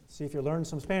See if you're learning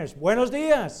some Spanish. Buenos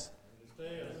dias.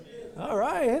 All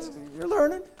right, you're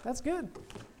learning. That's good.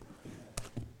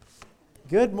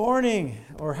 Good morning,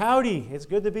 or howdy. It's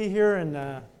good to be here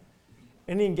in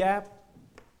Indian Gap,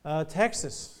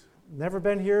 Texas. Never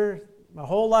been here my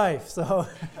whole life, so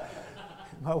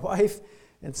my wife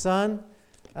and son,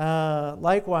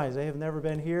 likewise, they have never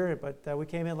been here, but we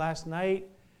came in last night,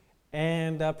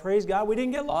 and praise God, we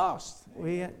didn't get lost.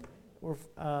 We were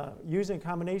using a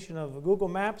combination of Google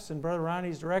Maps and Brother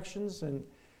Ronnie's directions,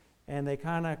 and they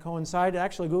kind of coincided.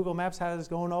 Actually, Google Maps had us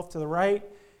going off to the right,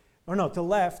 or no, to the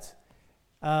left,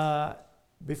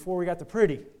 before we got to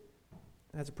Pretty.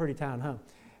 That's a pretty town, huh?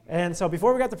 And so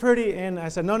before we got to Pretty, and I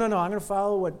said, no, I'm going to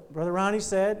follow what Brother Ronnie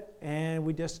said, and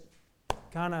we just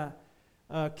kind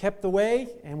of kept the way,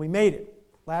 and we made it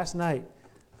last night.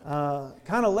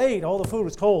 Kind of late, all the food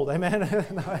was cold, amen?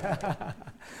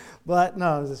 But no,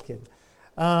 I was just kidding.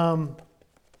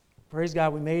 Praise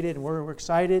God, we made it, and we're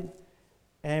excited.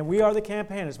 And we are the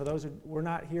Campanas. For those who were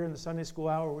not here in the Sunday school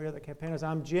hour, we are the Campanas.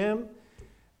 I'm Jim,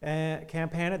 and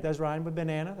Campana does rhyme with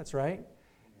banana, that's right.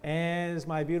 And it's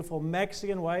my beautiful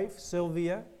Mexican wife,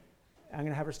 Sylvia. I'm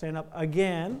going to have her stand up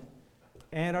again.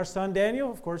 And our son, Daniel,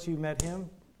 of course, you met him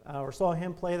or saw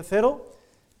him play the fiddle.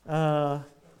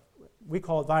 We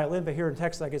call it violin, but here in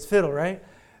Texas, I guess fiddle, right?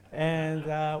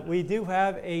 And we do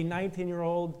have a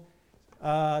 19-year-old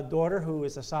daughter who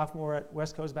is a sophomore at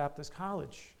West Coast Baptist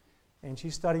College. And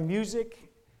she's studying music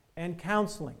and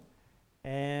counseling.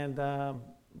 And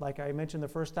like I mentioned the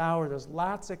first hour, there's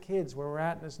lots of kids where we're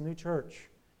at in this new church.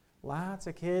 Lots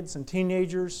of kids and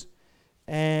teenagers.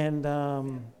 And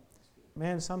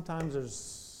man, sometimes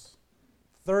there's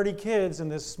 30 kids in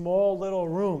this small little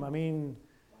room. I mean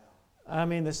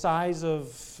the size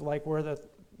of like where the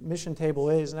mission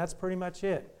table is, and that's pretty much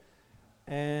it.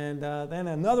 And then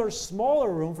another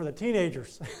smaller room for the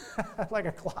teenagers, like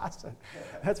a closet.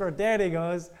 That's where Daddy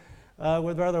goes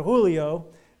with Brother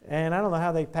Julio. And I don't know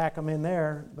how they pack them in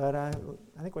there, but I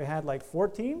think we had like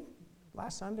 14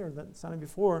 last Sunday or the Sunday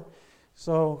before.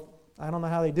 So I don't know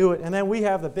how they do it. And then we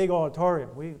have the big auditorium,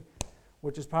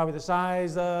 which is probably the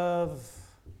size of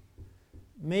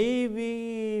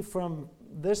maybe from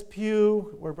this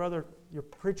pew where Brother your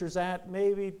preacher's at,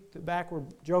 maybe to back where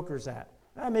Joker's at.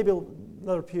 Maybe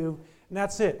another pew, and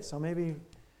that's it. So maybe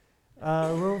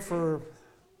room for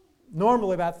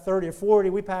normally about 30 or 40.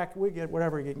 We get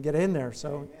whatever you can get in there.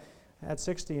 So I had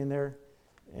 60 in there,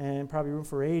 and probably room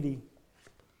for 80.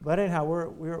 But anyhow,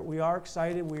 we are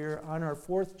excited. We're on our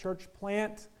 4th church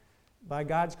plant by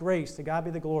God's grace. To God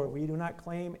be the glory. We do not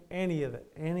claim any of it,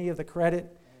 any of the credit.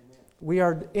 Amen. We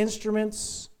are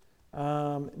instruments,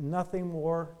 nothing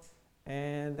more,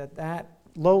 and at that,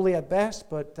 lowly at best,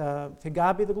 but to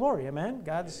God be the glory. Amen?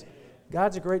 God's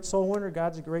a great soul winner.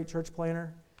 God's a great church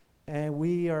planner, and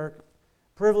we are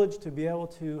privileged to be able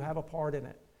to have a part in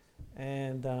it.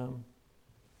 And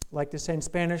like they say in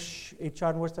Spanish,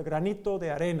 echar nuestro granito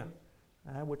de arena,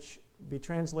 which be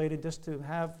translated just to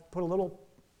put a little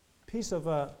piece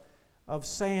of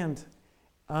sand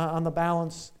on the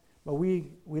balance, but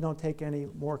we don't take any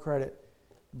more credit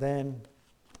than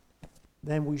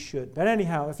we should. But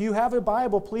anyhow, if you have a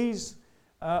Bible, please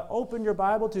open your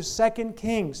Bible to 2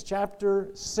 Kings chapter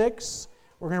 6.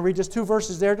 We're going to read just 2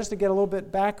 verses there just to get a little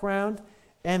bit background,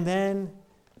 and then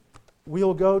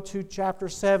we'll go to chapter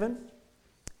 7.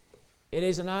 It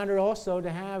is an honor also to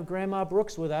have Grandma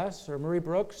Brooks with us, or Marie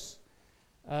Brooks,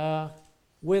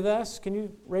 with us. Can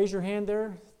you raise your hand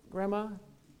there, Grandma?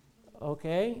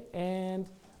 Okay. And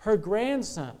her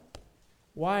grandson,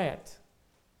 Wyatt,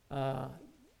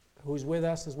 who's with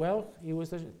us as well. He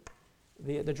was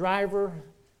the driver.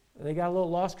 They got a little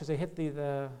lost because they hit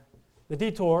the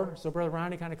detour. So Brother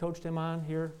Ronnie kind of coached him on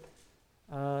here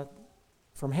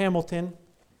from Hamilton.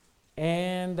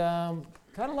 And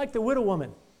kind of like the widow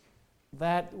woman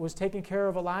that was taking care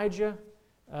of Elijah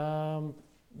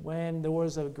when there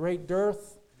was a great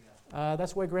dearth.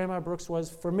 That's why Grandma Brooks was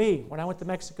for me. When I went to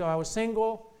Mexico, I was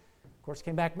single. Of course,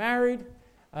 came back married.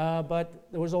 But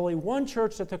there was only one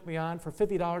church that took me on for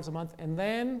 $50 a month, and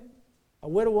then a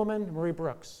widow woman, Marie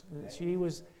Brooks. She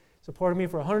was supporting me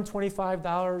for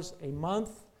 $125 a month,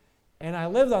 and I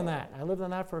lived on that. I lived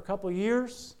on that for a couple of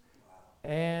years.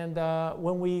 And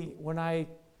when I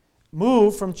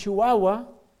moved from Chihuahua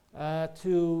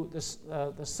to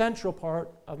the central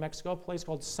part of Mexico, a place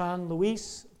called San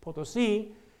Luis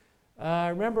Potosí, I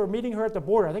remember meeting her at the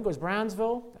border. I think it was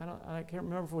Brownsville. I can't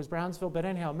remember if it was Brownsville, but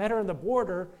anyhow, I met her on the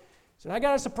border. Said, I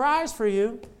got a surprise for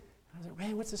you. I was like,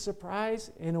 man, what's the surprise?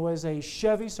 And it was a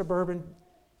Chevy Suburban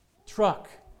truck.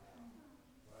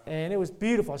 And it was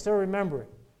beautiful. I still remember it.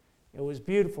 It was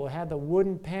beautiful. It had the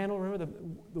wooden panel, remember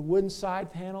the wooden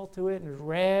side panel to it, and it was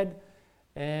red,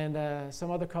 and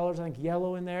some other colors, I think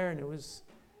yellow in there, and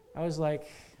I was like,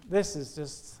 this is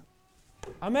just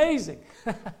amazing.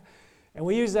 And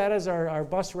we use that as our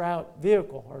bus route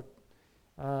vehicle.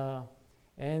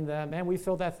 Man, we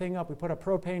filled that thing up. We put a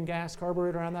propane gas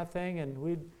carburetor on that thing, and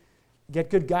we'd get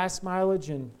good gas mileage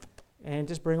and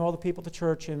just bring all the people to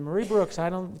church. And Marie Brooks, I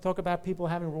don't talk about people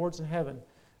having rewards in heaven.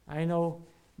 I know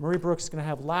Marie Brooks is going to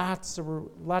have lots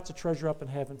of treasure up in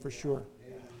heaven for sure.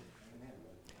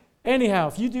 Anyhow,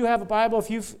 if you do have a Bible,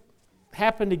 if you've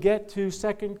happened to get to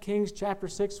 2 Kings chapter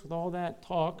 6 with all that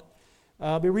talk,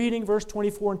 I'll be reading verse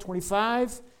 24 and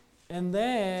 25, and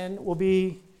then we'll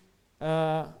be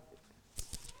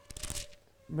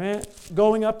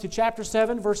going up to chapter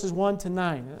 7, verses 1 to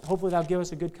 9. Hopefully that'll give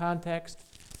us a good context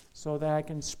so that I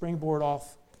can springboard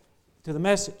off to the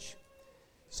message.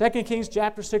 2 Kings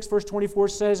chapter 6, verse 24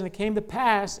 says, "And it came to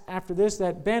pass after this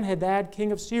that Ben-Hadad,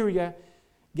 king of Syria,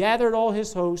 gathered all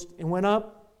his host and went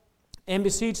up and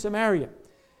besieged Samaria.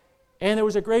 And there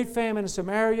was a great famine in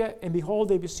Samaria, and behold,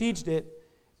 they besieged it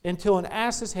until an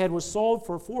ass's head was sold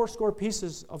for 80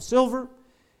 pieces of silver,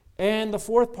 and the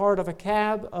fourth part of a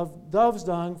cab of dove's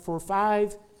dung for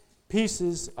 5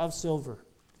 pieces of silver."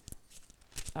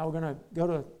 Now we're going to go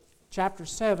to chapter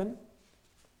 7.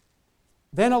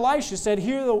 "Then Elisha said,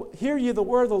 Hear ye the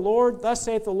word of the Lord. Thus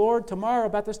saith the Lord, Tomorrow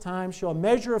about this time shall a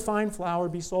measure of fine flour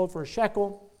be sold for a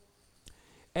shekel,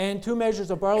 and 2 measures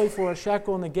of barley for a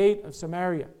shekel in the gate of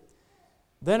Samaria.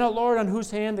 Then the Lord, on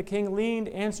whose hand the king leaned,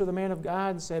 answered the man of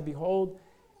God and said, Behold,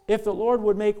 if the Lord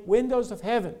would make windows of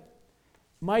heaven,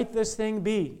 might this thing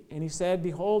be? And he said,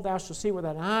 Behold, thou shalt see with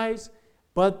thine eyes,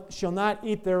 but shall not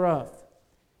eat thereof.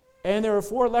 And there were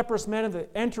 4 leprous men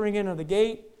entering in of the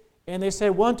gate, and they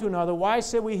said one to another, Why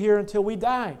sit we here until we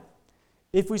die?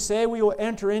 If we say we will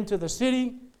enter into the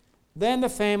city, then the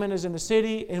famine is in the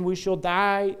city, and we shall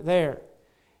die there.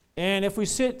 And if we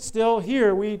sit still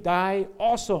here, we die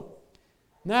also.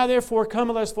 Now therefore come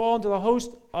and let us fall into the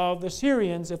host of the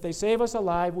Syrians. If they save us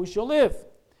alive, we shall live.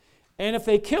 And if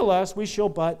they kill us, we shall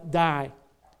but die.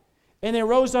 And they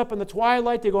rose up in the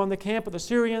twilight to go in the camp of the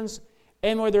Syrians.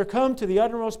 And when they come to the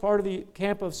uttermost part of the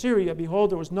camp of Syria, behold,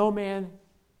 there was no man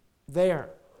there.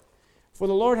 For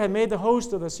the Lord had made the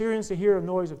host of the Syrians to hear a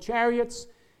noise of chariots,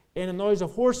 and a noise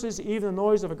of horses, even the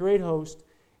noise of a great host.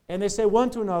 And they say one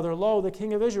to another, Lo, the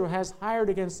king of Israel has hired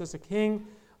against us a king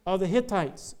of the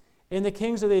Hittites, and the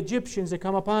kings of the Egyptians that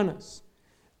come upon us.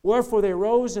 Wherefore they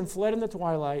rose and fled in the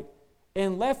twilight,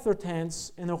 and left their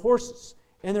tents and their horses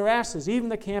and their asses, even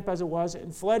the camp as it was,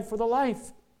 and fled for the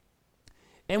life.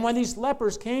 And when these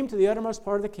lepers came to the uttermost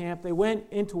part of the camp, they went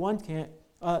into one tent,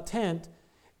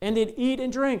 and did eat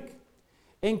and drink,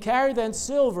 and carried then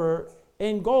silver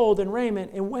and gold and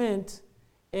raiment, and went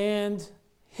and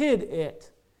hid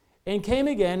it, and came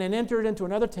again and entered into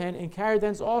another tent, and carried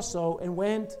thence also, and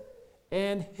went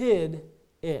and hid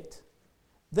it.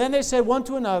 Then they said one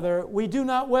to another, We do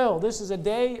not well. This is a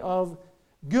day of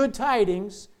good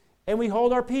tidings, and we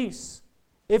hold our peace.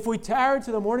 If we tarry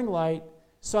to the morning light,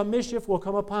 some mischief will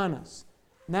come upon us.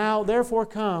 Now therefore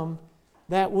come,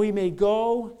 that we may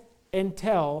go and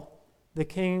tell the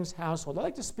king's household. I'd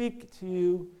like to speak to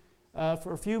you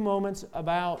for a few moments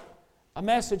about a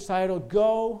message titled,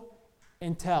 Go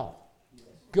and Tell.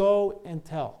 Go and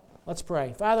Tell. Let's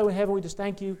pray. Father in heaven, we just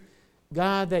thank you,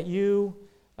 God, that you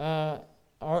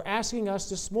are asking us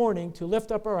this morning to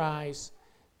lift up our eyes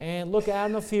and look out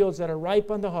in the fields that are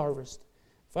ripe unto harvest.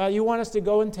 Father, you want us to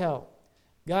go and tell.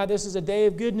 God, this is a day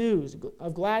of good news,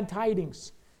 of glad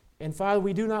tidings. And Father,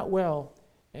 we do not well,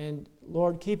 and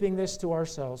Lord, keeping this to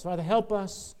ourselves. Father, help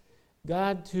us,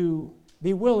 God, to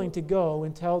be willing to go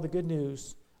and tell the good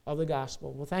news of the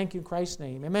gospel. Well, thank you in Christ's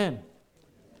name. Amen.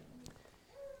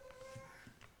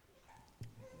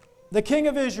 The king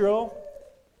of Israel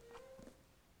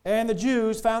and the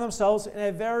Jews found themselves in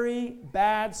a very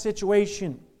bad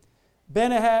situation.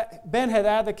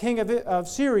 Ben-Hadad, the king of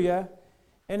Syria,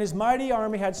 and his mighty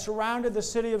army had surrounded the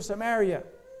city of Samaria.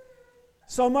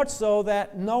 So much so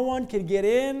that no one could get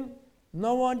in,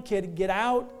 no one could get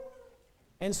out.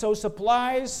 And so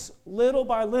supplies, little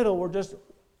by little, were just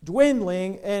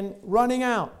dwindling and running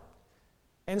out.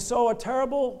 And so a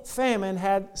terrible famine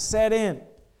had set in.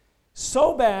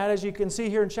 So bad, as you can see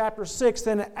here in chapter 6,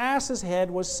 that an ass's head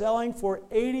was selling for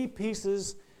 80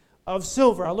 pieces of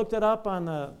silver. I looked it up on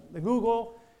the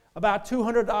Google, about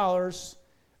 $200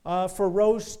 for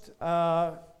roast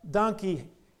donkey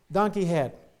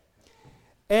head.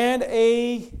 And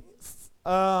a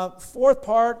fourth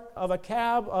part of a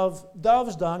cab of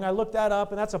dove's dung. I looked that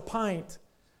up, and that's a pint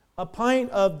a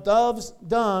pint of dove's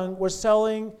dung was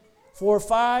selling for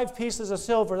 5 pieces of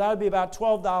silver. That would be about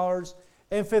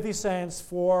 $12.50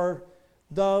 for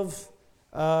dove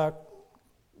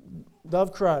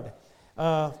crud.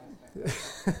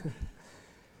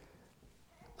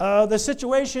 The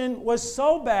situation was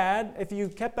so bad, if you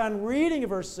kept on reading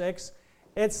verse 6,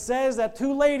 it says that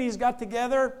 2 ladies got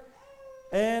together,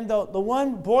 and the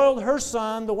one boiled her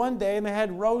son the one day, and they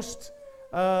had roast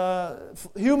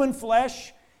human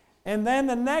flesh. And then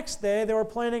the next day, they were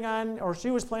planning on, or she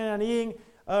was planning on eating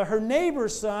her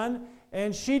neighbor's son,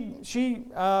 and she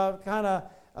kind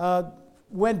of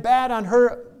went bad on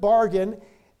her bargain.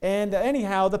 And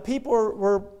anyhow, the people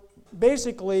were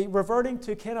basically reverting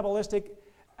to cannibalistic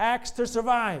acts to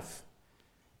survive.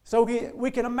 So we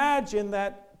can imagine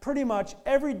that pretty much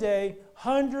every day,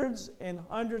 hundreds and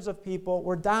hundreds of people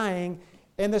were dying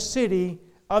in the city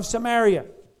of Samaria.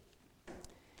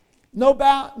 No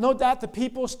doubt the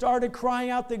people started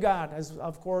crying out to God, as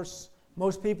of course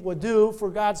most people would do, for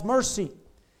God's mercy.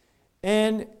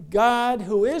 And God,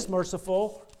 who is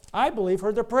merciful, I believe,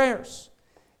 heard their prayers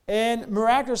and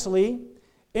miraculously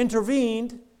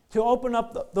intervened to open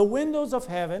up the windows of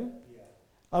heaven,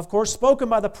 of course spoken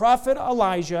by the prophet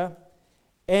Elijah,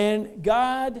 and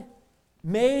God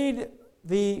made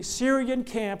the Syrian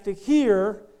camp to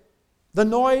hear the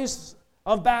noise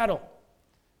of battle,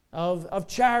 of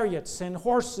chariots and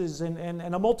horses and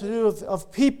a multitude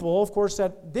of people. Of course,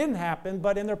 that didn't happen,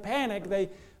 but in their panic, they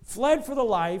fled for their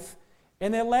life,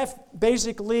 and they left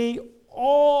basically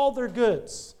all their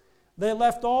goods. They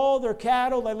left all their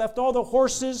cattle, they left all their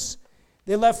horses,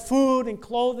 they left food and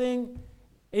clothing,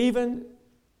 even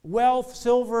wealth,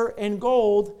 silver and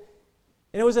gold.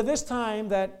 And it was at this time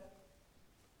that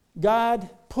God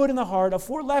put in the heart of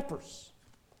 4 lepers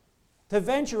to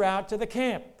venture out to the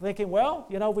camp, thinking, well,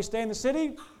 if we stay in the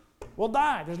city, we'll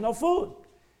die. There's no food.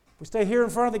 If we stay here in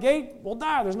front of the gate, we'll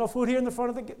die. There's no food here in the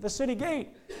front of the city gate.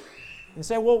 And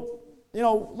say, well,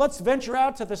 let's venture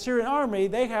out to the Syrian army.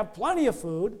 They have plenty of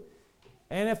food,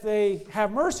 and if they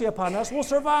have mercy upon us, we'll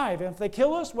survive. And if they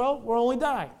kill us, well, we'll only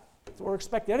die. That's what we're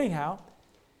expecting anyhow.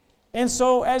 And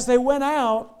so as they went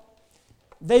out,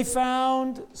 they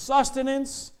found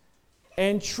sustenance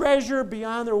and treasure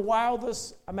beyond their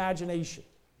wildest imagination.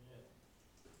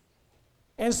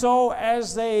 And so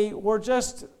as they were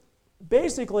just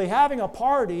basically having a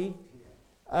party,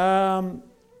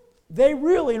 they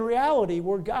really, in reality,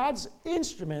 were God's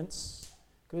instruments,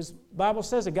 because the Bible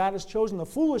says that God has chosen the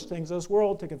foolish things of this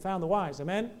world to confound the wise.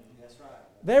 Amen? That's right.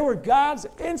 They were God's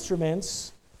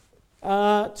instruments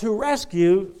to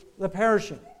rescue the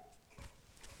perishing.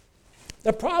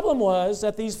 The problem was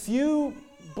that these few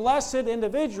blessed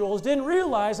individuals didn't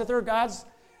realize that they were God's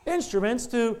instruments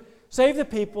to save the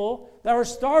people that were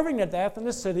starving to death in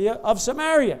the city of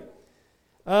Samaria,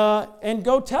 and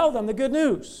go tell them the good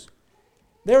news.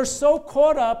 They're so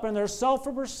caught up in their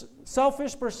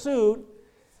selfish pursuit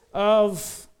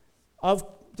of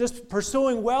just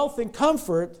pursuing wealth and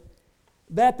comfort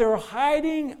that they're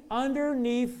hiding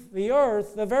underneath the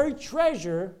earth the very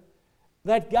treasure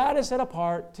that God has set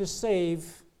apart to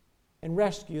save and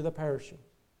rescue the perishing,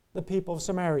 the people of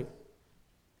Samaria.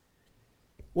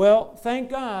 Well, thank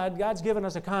God, God's given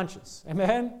us a conscience. Amen?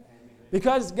 Amen.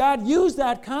 Because God used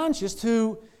that conscience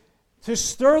to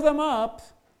stir them up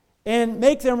and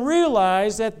make them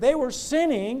realize that they were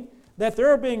sinning, that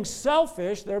they're being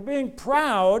selfish, they're being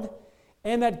proud,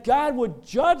 and that God would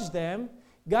judge them,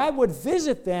 God would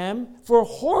visit them for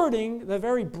hoarding the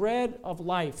very bread of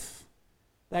life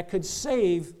that could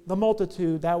save the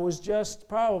multitude that was just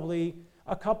probably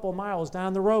a couple miles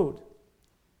down the road.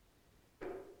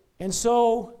 And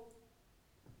so,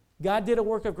 God did a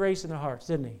work of grace in their hearts,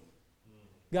 didn't He?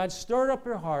 God stirred up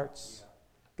their hearts.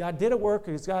 God did a work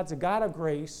because God's a God of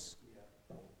grace.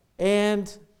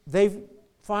 And they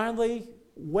finally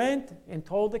went and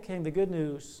told the king the good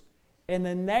news. And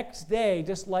the next day,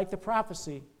 just like the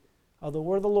prophecy of the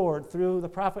word of the Lord through the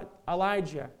prophet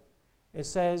Elijah, it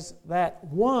says that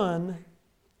one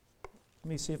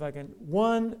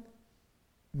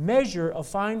measure of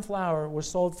fine flour was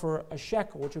sold for a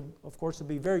shekel, which of course would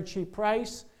be a very cheap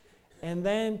price, and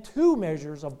then 2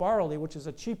 measures of barley, which is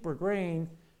a cheaper grain,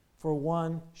 for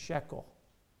 1 shekel,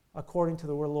 according to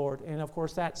the word of the Lord. And of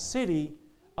course that city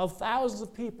of thousands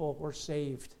of people were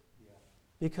saved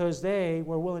because they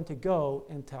were willing to go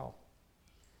and tell.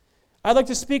 I'd like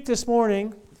to speak this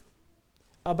morning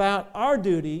about our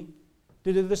duty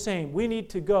to do the same. We need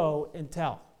to go and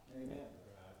tell. Amen.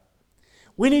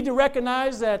 We need to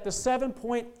recognize that the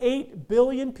 7.8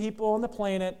 billion people on the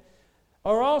planet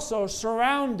are also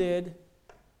surrounded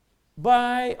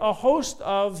by a host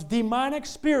of demonic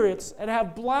spirits and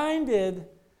have blinded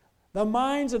the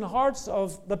minds and hearts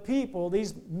of the people,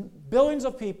 these billions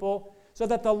of people, so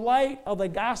that the light of the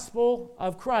gospel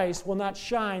of Christ will not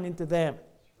shine into them.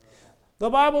 The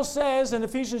Bible says in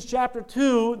Ephesians chapter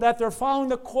 2 that they're following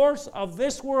the course of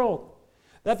this world,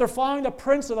 that they're following the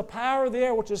prince of the power of the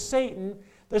air, which is Satan,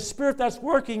 the spirit that's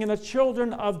working in the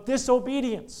children of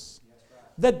disobedience.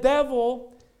 The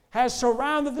devil has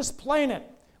surrounded this planet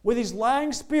with these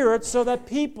lying spirits so that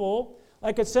people,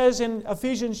 like it says in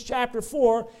Ephesians chapter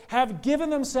 4, have given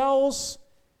themselves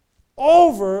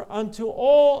over unto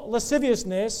all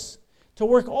lasciviousness, to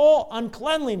work all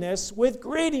uncleanliness with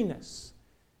greediness.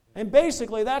 And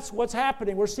basically that's what's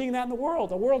happening. We're seeing that in the world.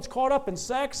 The world's caught up in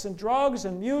sex and drugs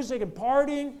and music and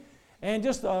partying and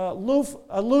just a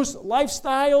loose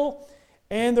lifestyle,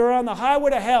 and they're on the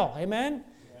highway to hell. Amen?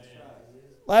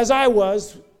 As I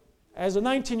was, as a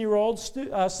 19-year-old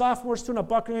sophomore student at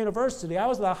Buckner University, I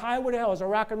was on the highway to hell as a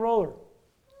rock and roller.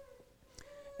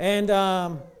 And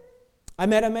I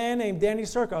met a man named Danny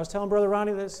Circa. I was telling Brother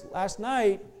Ronnie this last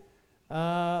night.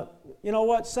 You know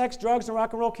what? Sex, drugs, and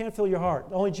rock and roll can't fill your heart.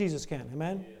 Only Jesus can.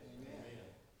 Amen? Yes.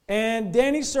 And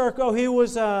Danny Circa, he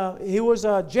was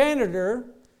a janitor.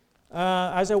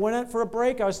 As I went out for a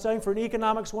break, I was studying for an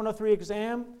Economics 103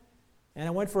 exam, and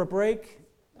I went for a break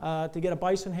to get a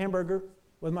bison hamburger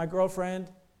with my girlfriend.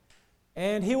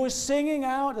 And he was singing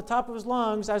out at the top of his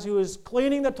lungs as he was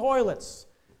cleaning the toilets,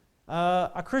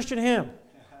 a Christian hymn.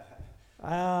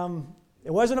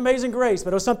 It wasn't Amazing Grace,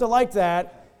 but it was something like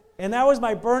that. And that was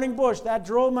my burning bush. That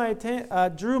drew my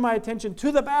attention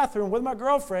to the bathroom with my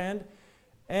girlfriend.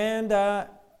 And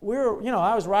we were,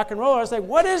 I was rock and roll. I was like,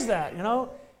 what is that,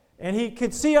 And he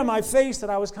could see on my face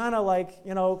that I was kind of like,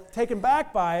 taken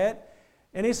back by it.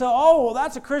 And he said, oh, well,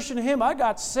 that's a Christian hymn. I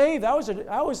got saved. I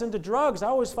was into drugs.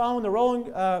 I was following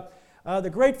the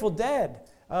Grateful Dead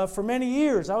for many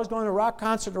years. I was going to rock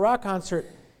concert.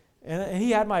 And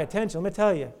he had my attention, let me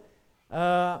tell you.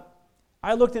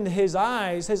 I looked into his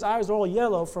eyes. His eyes were all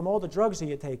yellow from all the drugs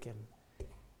he had taken.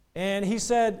 And he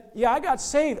said, yeah, I got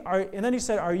saved. And then he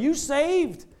said, are you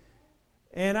saved?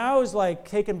 And I was like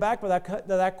taken back by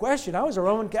that question. I was a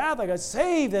Roman Catholic. I was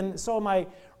saved. And so my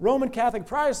Roman Catholic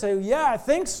pride said, yeah, I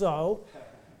think so.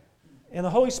 And the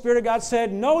Holy Spirit of God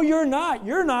said, no, you're not.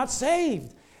 You're not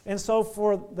saved. And so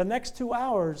for the next 2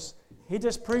 hours, he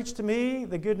just preached to me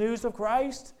the good news of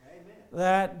Christ. Amen.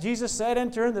 That Jesus said,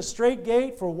 enter in the straight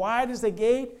gate, for wide is the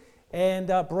gate, and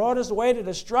broad is the way to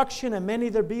destruction, and many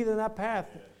there be in that path.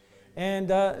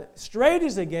 And straight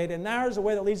is the gate, and narrow is the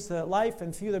way that leads to life,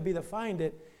 and few there be that find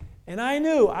it. And I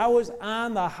knew I was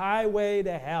on the highway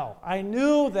to hell. I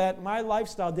knew that my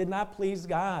lifestyle did not please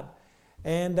God,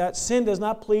 and that sin does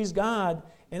not please God,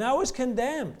 and I was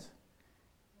condemned.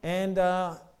 And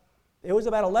it was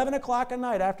about 11 o'clock at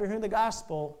night after hearing the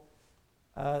gospel.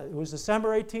 It was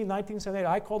December 18, 1978.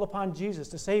 I called upon Jesus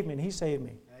to save me, and he saved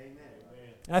me. Amen.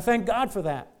 And I thank God for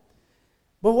that.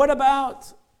 But what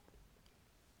about,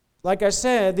 like I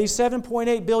said, these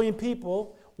 7.8 billion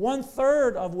people,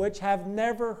 1/3 of which have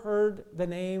never heard the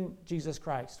name Jesus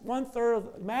Christ?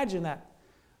 1/3, imagine that.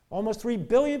 Almost 3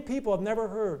 billion people have never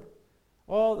heard.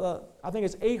 I think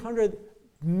it's 800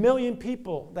 million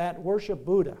people that worship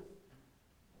Buddha.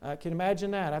 Can you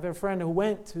imagine that? I have a friend who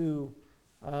went to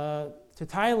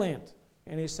Thailand,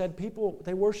 and he said people,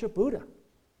 they worship Buddha.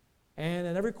 And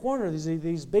in every corner,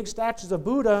 these big statues of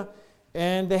Buddha,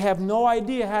 and they have no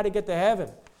idea how to get to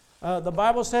heaven. The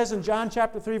Bible says in John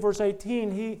chapter 3, verse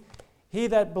 18, he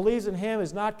that believes in him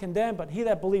is not condemned, but he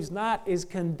that believes not is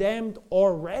condemned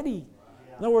already.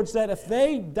 In other words, that if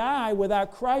they die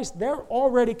without Christ, they're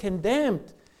already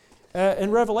condemned.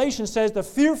 And Revelation says the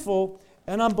fearful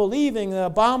and unbelieving, the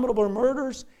abominable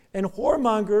murderers and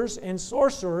whoremongers and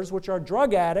sorcerers, which are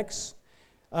drug addicts,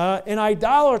 and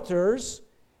idolaters,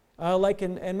 like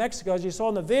in Mexico, as you saw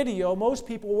in the video, most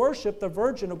people worship the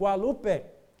Virgin of Guadalupe.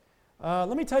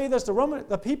 Let me tell you this,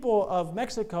 the people of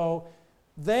Mexico,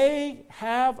 they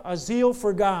have a zeal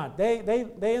for God.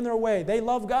 They in their way, they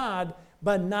love God,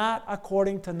 but not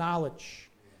according to knowledge.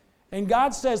 And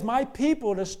God says, my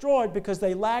people are destroyed because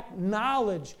they lack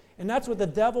knowledge. And that's what the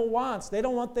devil wants. They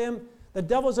don't want them, the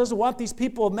devil doesn't want these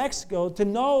people of Mexico to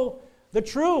know the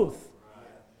truth. Right.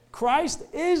 Christ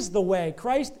is the way.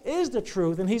 Christ is the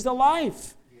truth, and he's the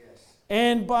life. Yes.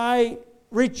 And by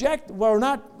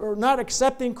not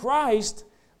accepting Christ,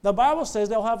 the Bible says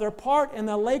they'll have their part in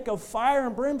the lake of fire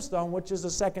and brimstone, which is the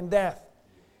second death.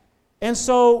 And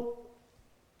so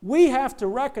we have to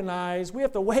recognize, we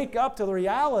have to wake up to the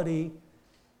reality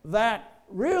that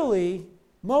really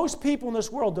most people in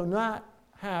this world do not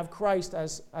have Christ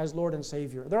as Lord and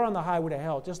Savior. They're on the highway to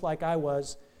hell, just like I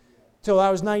was, till I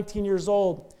was 19 years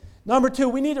old. Number two,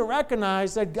 we need to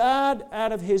recognize that God,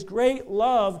 out of His great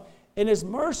love and His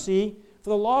mercy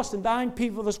for the lost and dying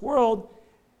people of this world,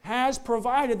 has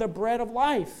provided the bread of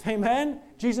life. Amen?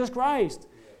 Jesus Christ.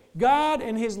 God,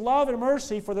 in His love and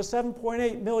mercy for the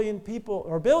 7.8 million people,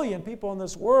 or billion people in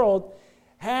this world,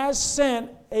 has sent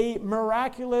a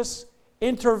miraculous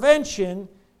intervention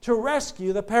to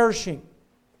rescue the perishing.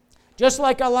 Just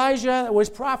like Elijah was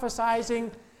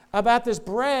prophesying about this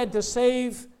bread to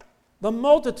save the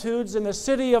multitudes in the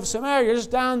city of Samaria, just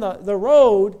down the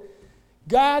road,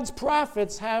 God's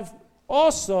prophets have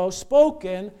also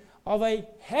spoken of a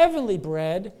heavenly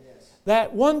bread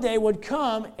that one day would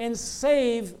come and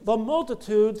save the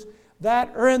multitudes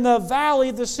that are in the valley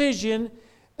of decision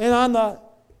and on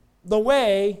the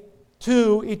way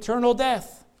to eternal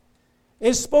death.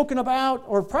 It's spoken about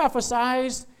or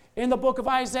prophesied in the book of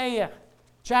Isaiah,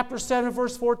 chapter 7,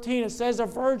 verse 14. It says, "A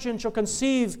virgin shall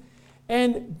conceive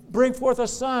and bring forth a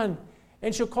son,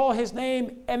 and shall call his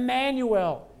name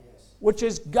Emmanuel," which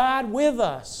is God with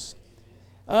us.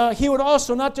 He would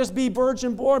also not just be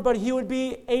virgin born, but he would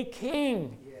be a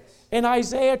king. In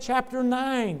Isaiah chapter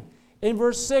 9, in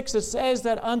verse 6, it says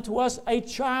that unto us a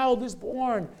child is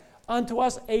born, unto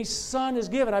us a son is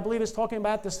given. I believe it's talking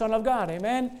about the Son of God.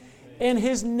 Amen? And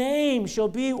his name shall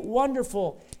be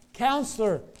Wonderful,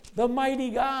 Counselor, the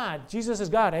Mighty God. Jesus is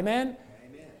God. Amen?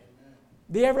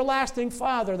 The Everlasting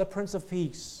Father, the Prince of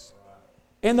Peace.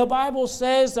 And the Bible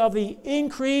says of the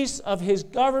increase of His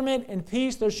government and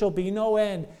peace there shall be no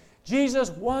end.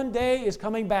 Jesus one day is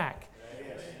coming back.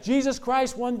 Amen. Jesus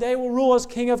Christ one day will rule as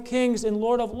King of Kings and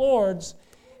Lord of Lords.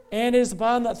 And is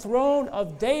upon the throne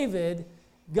of David,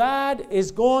 God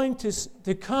is going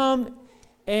to come,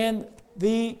 and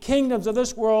the kingdoms of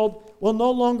this world will no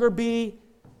longer be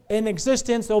in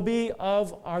existence. They'll be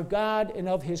of our God and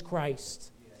of His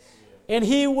Christ. And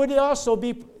He would also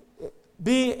be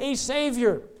a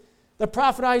Savior. The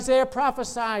prophet Isaiah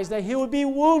prophesies that He would be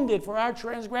wounded for our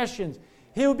transgressions.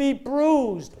 He would be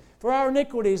bruised for our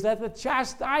iniquities, that the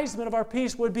chastisement of our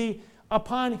peace would be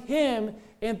upon Him,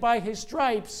 and by His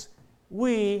stripes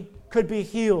we could be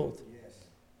healed. Yes.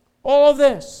 All of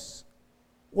this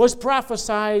was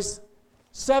prophesied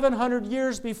 700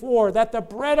 years before, that the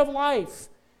bread of life,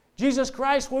 Jesus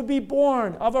Christ, would be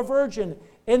born of a virgin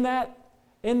in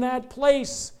that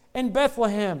place in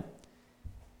Bethlehem,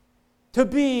 to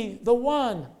be the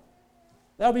one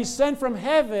that will be sent from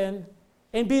heaven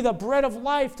and be the bread of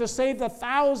life to save the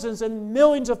thousands and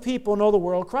millions of people in all the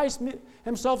world. Christ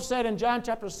Himself said in John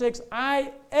chapter 6,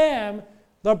 "I am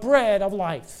the bread of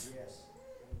life." Yes.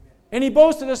 And He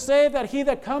boasted to say that he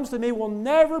that comes to me will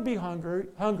never be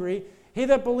hungry. He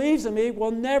that believes in me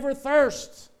will never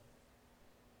thirst.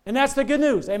 And that's the good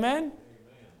news. Amen?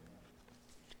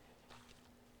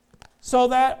 So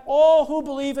that all who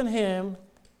believe in Him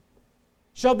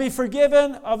shall be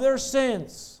forgiven of their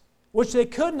sins, which they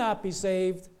could not be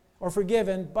saved or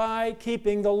forgiven by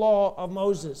keeping the law of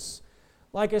Moses.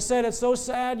 Like I said, it's so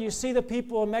sad. You see the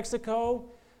people in Mexico,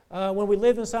 when we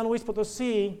lived in San Luis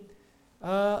Potosí,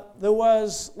 there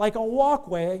was like a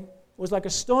walkway, it was like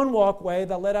a stone walkway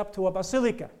that led up to a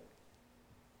basilica.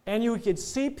 And you could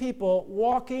see people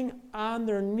walking on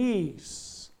their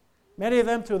knees, many of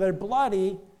them till they're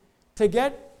bloody, to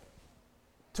get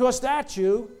to a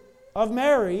statue of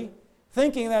Mary,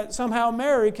 thinking that somehow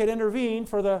Mary could intervene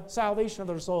for the salvation of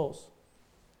their souls.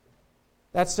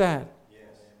 That's sad. Yes.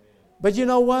 But you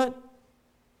know what?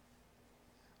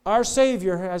 Our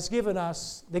Savior has given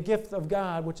us the gift of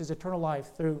God, which is eternal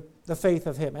life through the faith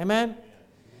of Him. Amen?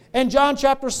 In John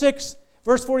chapter 6,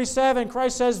 verse 47,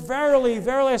 Christ says, "Verily,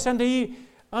 verily, I say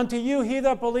unto you, he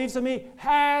that believes in me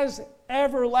has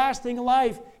everlasting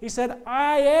life." He said,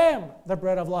 "I am the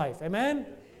bread of life." Amen?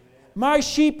 "My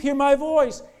sheep hear my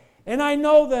voice, and I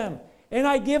know them, and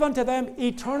I give unto them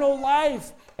eternal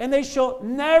life, and they shall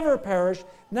never perish,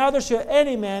 neither shall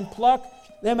any man pluck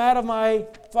them out of my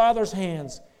Father's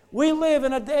hands." We live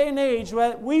in a day and age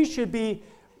where we should be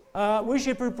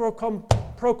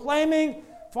proclaiming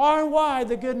far and wide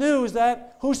the good news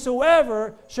that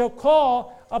whosoever shall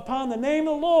call upon the name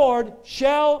of the Lord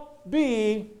shall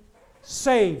be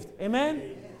saved. Amen?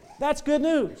 Amen. That's good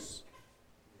news.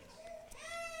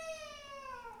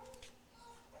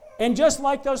 And just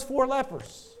like those 4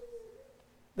 lepers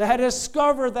that had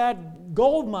discovered that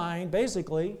gold mine,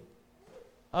 basically,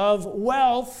 of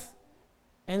wealth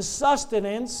and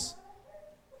sustenance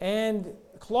and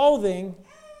clothing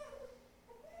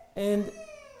and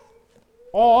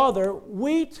all other,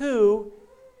 we too,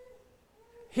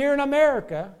 here in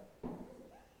America,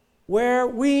 where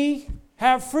we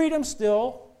have freedom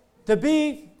still to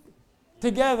be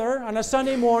together on a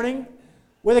Sunday morning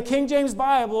with a King James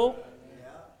Bible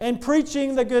and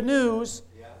preaching the good news,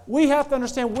 we have to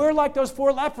understand we're like those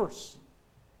 4 lepers.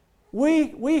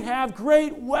 We have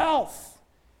great wealth.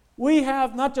 We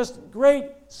have not just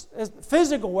great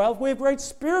physical wealth, we have great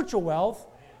spiritual wealth.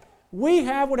 We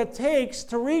have what it takes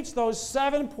to reach those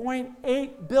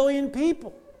 7.8 billion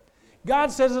people.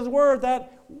 God says in His Word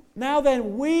that now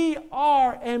then we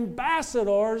are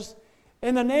ambassadors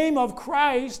in the name of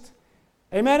Christ.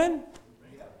 Amen?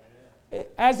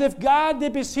 As if God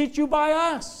did beseech you by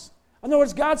us. In other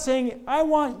words, God's saying, I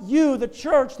want you, the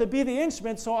church, to be the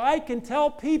instrument so I can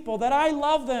tell people that I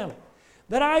love them,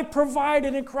 that I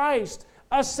provided in Christ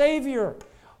a Savior,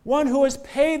 one who has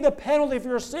paid the penalty for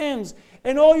your sins,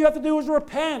 and all you have to do is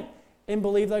repent and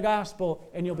believe the gospel,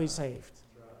 and you'll be saved.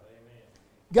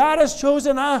 God has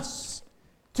chosen us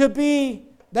to be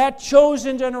that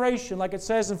chosen generation, like it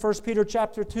says in 1 Peter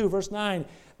chapter 2, verse 9,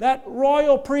 that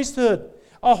royal priesthood,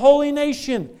 a holy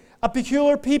nation, a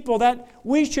peculiar people, that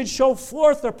we should show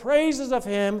forth the praises of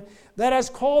Him that has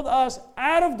called us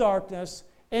out of darkness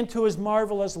into His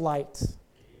marvelous light.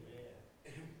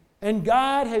 Amen. And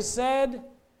God has said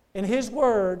in His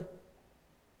Word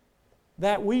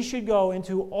that we should go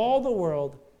into all the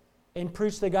world and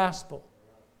preach the gospel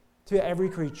to every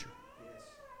creature. Yes.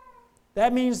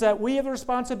 That means that we have a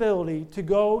responsibility to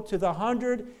go to the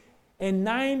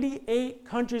 198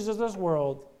 countries of this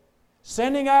world,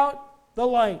 sending out the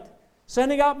light,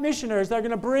 sending out missionaries that are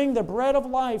going to bring the bread of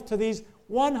life to these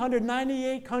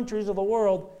 198 countries of the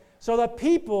world so that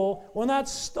people will not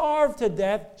starve to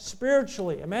death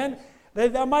spiritually. Amen? They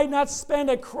might not spend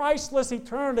a Christless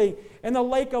eternity in the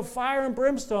lake of fire and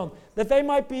brimstone, that they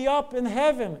might be up in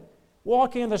heaven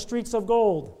walking in the streets of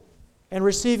gold and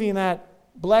receiving that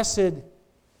blessed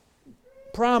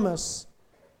promise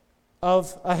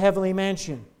of a heavenly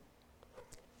mansion.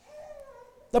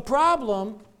 The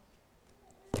problem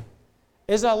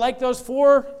is that, like those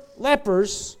 4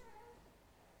 lepers,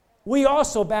 we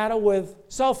also battle with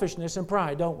selfishness and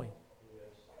pride, don't we?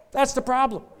 That's the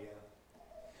problem.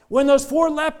 When those 4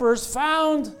 lepers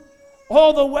found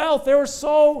all the wealth, they were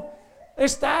so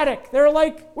ecstatic. They were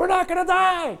like, we're not going to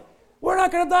die. We're not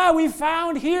going to die. We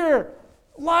found here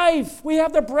life. We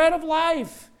have the bread of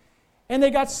life. And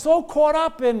they got so caught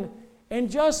up in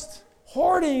just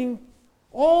hoarding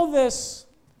all this,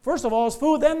 first of all, this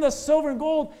food, then the silver and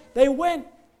gold. They went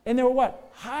and they were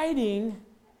what? Hiding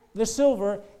the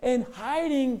silver and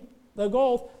hiding the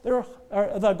gold. They were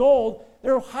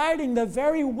hiding the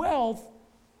very wealth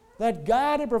that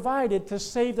God had provided to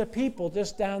save the people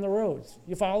just down the road.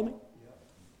 You follow me? Yeah.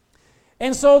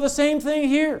 And so the same thing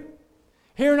here.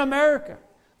 Here in America,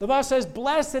 the Bible says,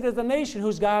 blessed is the nation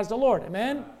whose God is the Lord.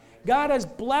 Amen? God has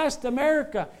blessed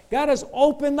America. God has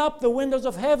opened up the windows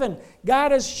of heaven.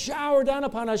 God has showered down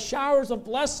upon us showers of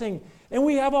blessing. And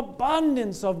we have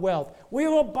abundance of wealth. We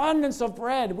have abundance of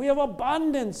bread. We have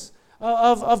abundance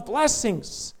of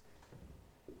blessings.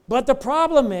 But the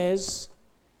problem is,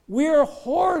 we're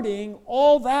hoarding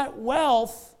all that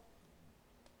wealth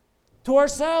to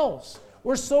ourselves.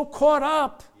 We're so caught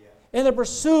up in the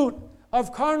pursuit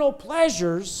of carnal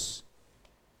pleasures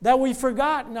that we've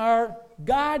forgotten our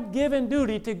God-given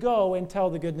duty to go and tell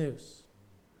the good news.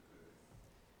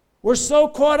 We're so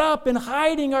caught up in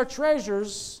hiding our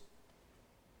treasures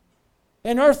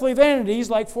in earthly vanities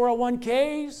like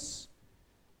 401ks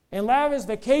and lavish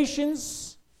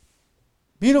vacations,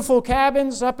 beautiful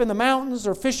cabins up in the mountains,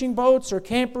 or fishing boats, or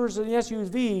campers and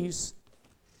SUVs,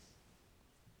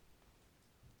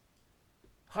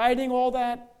 hiding all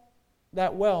that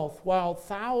wealth while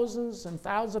thousands and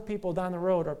thousands of people down the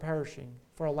road are perishing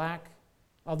for a lack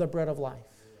of the bread of life.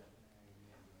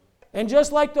 And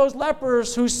just like those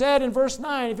lepers who said in verse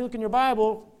 9, if you look in your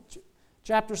Bible,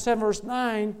 chapter 7, verse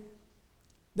 9,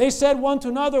 they said one to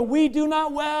another, we do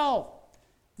not well.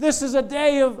 This is a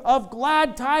day of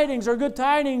glad tidings or good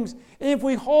tidings. And if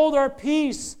we hold our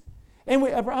peace, and we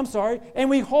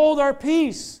hold our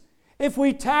peace, if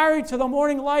we tarry to the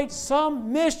morning light,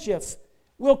 some mischief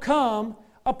will come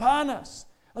upon us.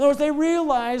 In other words, they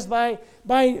realized by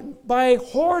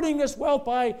hoarding this wealth,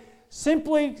 by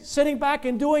simply sitting back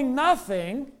and doing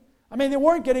nothing. I mean, they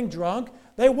weren't getting drunk.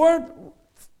 They weren't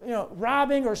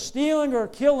robbing or stealing or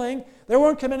killing. They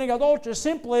weren't committing adultery.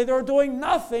 Simply, they were doing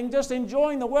nothing, just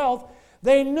enjoying the wealth.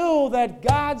 They knew that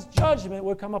God's judgment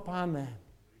would come upon them.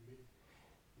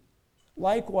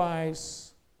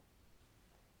 Likewise,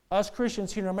 us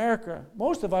Christians here in America,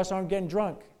 most of us aren't getting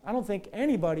drunk. I don't think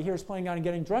anybody here is planning on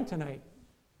getting drunk tonight,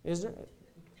 is there?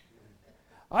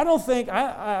 I don't think,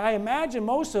 I imagine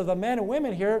most of the men and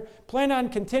women here plan on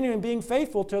continuing being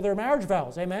faithful to their marriage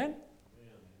vows. Amen?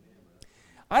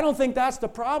 I don't think that's the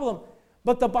problem.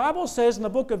 But the Bible says in the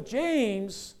book of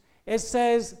James, it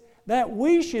says that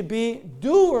we should be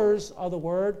doers of the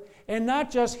word and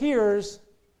not just hearers,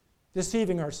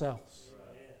 deceiving ourselves.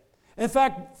 In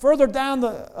fact, further down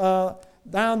the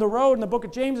road in the book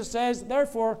of James, it says,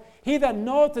 therefore, he that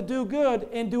knoweth to do good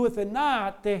and doeth it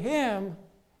not, to him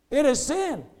it is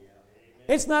sin.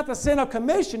 It's not the sin of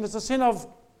commission, it's the sin of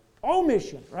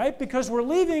omission, right? Because we're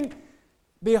leaving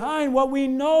behind what we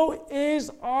know is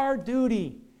our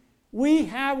duty. We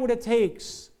have what it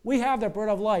takes. We have the bread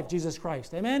of life, Jesus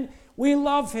Christ. Amen? We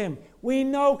love Him. We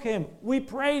know Him. We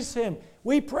praise Him.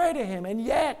 We pray to Him. And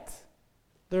yet,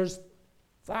 there's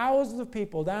thousands of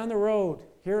people down the road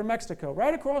here in Mexico,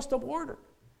 right across the border,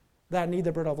 that need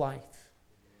the bread of life.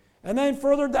 And then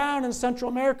further down in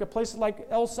Central America, places like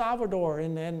El Salvador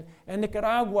and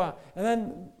Nicaragua, and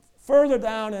then further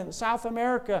down in South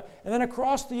America, and then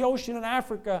across the ocean in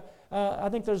Africa. I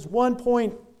think there's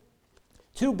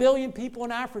 1.2 billion people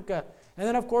in Africa. And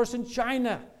then, of course, in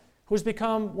China, who's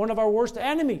become one of our worst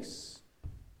enemies.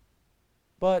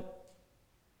 But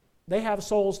they have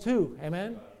souls too.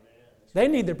 Amen? They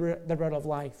need the bread of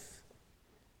life.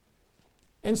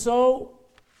 And so,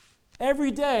 every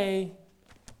day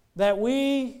that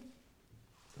we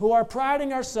who are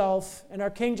priding ourselves in our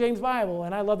King James Bible,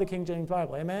 and I love the King James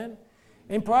Bible, amen?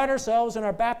 And pride ourselves in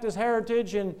our Baptist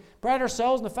heritage and pride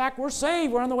ourselves in the fact we're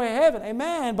saved, we're on the way to heaven,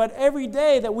 amen? But every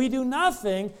day that we do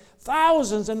nothing,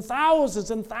 thousands and thousands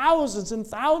and thousands and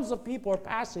thousands of people are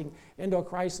passing into a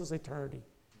Christless eternity.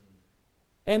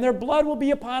 And their blood will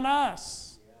be upon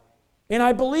us. And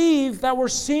I believe that we're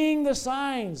seeing the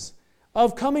signs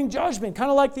of coming judgment, kind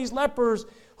of like these lepers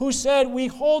who said, we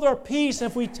hold our peace, and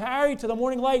if we tarry to the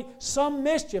morning light, some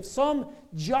mischief, some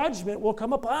judgment will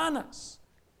come upon us.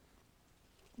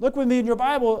 Look with me in your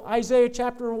Bible, Isaiah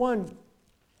chapter 1,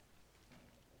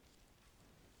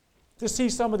 to see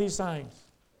some of these signs.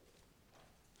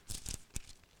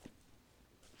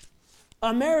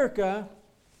 America,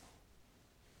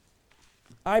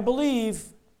 I believe,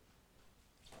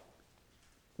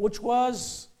 which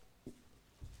was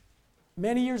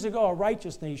many years ago a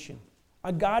righteous nation,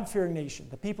 a God-fearing nation.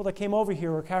 The people that came over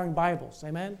here were carrying Bibles.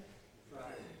 Amen? Right.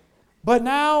 But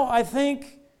now I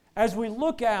think as we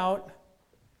look out at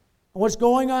what's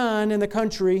going on in the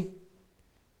country,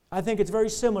 I think it's very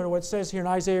similar to what it says here in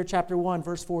Isaiah chapter 1,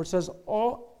 verse 4.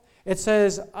 It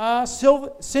says, a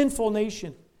sinful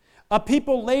nation, a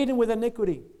people laden with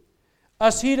iniquity,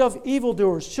 a seed of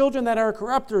evildoers, children that are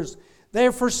corrupters. They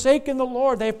have forsaken the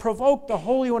Lord. They have provoked the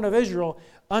Holy One of Israel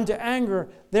unto anger.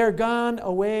 They are gone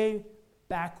away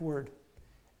backward.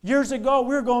 Years ago,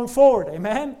 we were going forward.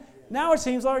 Amen? Now it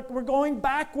seems like we're going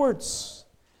backwards.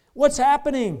 What's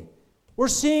happening? We're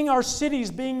seeing our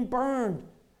cities being burned.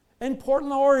 In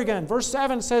Portland, Oregon, verse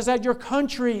 7 says that your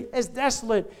country is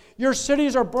desolate. Your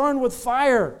cities are burned with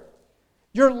fire.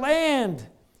 Your land,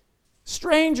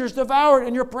 strangers devoured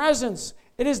in your presence.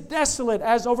 It is desolate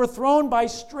as overthrown by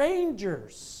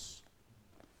strangers.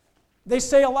 They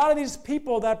say a lot of these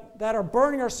people that are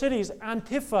burning our cities,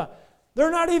 Antifa, they're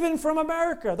not even from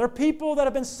America. They're people that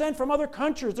have been sent from other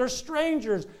countries. They're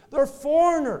strangers. They're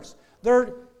foreigners.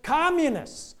 They're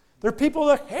communists. They're people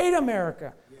that hate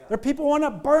America. They're people who want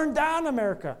to burn down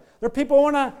America. They're people who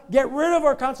want to get rid of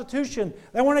our Constitution.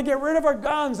 They want to get rid of our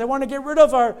guns. They want to get rid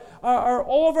of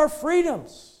all of our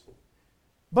freedoms.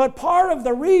 But part of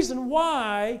the reason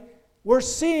why we're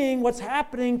seeing what's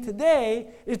happening today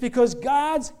is because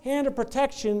God's hand of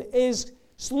protection is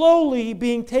slowly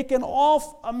being taken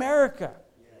off America.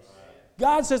 Yes.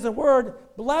 God says in the Word,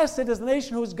 blessed is the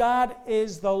nation whose God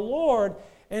is the Lord.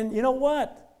 And you know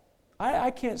what?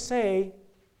 I can't say,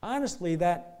 honestly,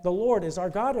 that the Lord is our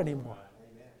God anymore.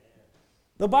 Amen.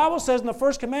 The Bible says in the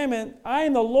first commandment, I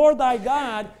am the Lord thy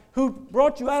God who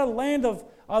brought you out of the land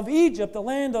of Egypt, the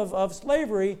land of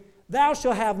slavery. Thou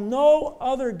shalt have no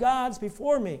other gods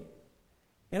before me.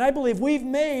 And I believe we've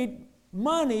made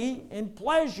money and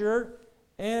pleasure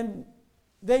and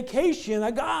vacation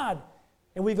a God.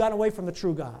 And we've gotten away from the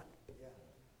true God.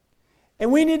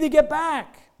 And we need to get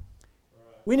back.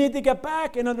 We need to get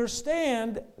back and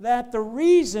understand that the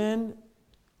reason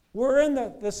we're in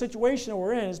the situation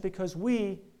we're in is because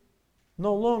we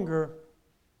no longer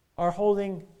are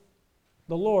holding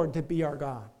the Lord to be our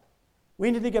God. We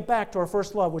need to get back to our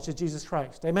first love, which is Jesus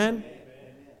Christ. Amen? Amen.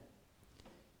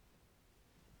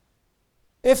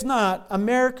 If not,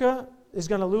 America is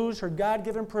going to lose her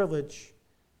God-given privilege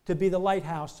to be the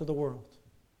lighthouse to the world.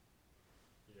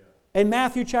 Yeah. In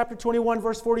Matthew chapter 21,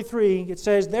 verse 43, it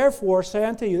says, therefore say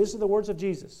unto you, this is the words of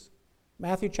Jesus.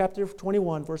 Matthew chapter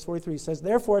 21, verse 43 says,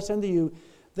 therefore I say unto you,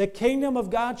 the kingdom of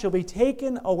God shall be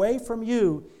taken away from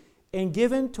you and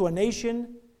given to a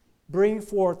nation, bring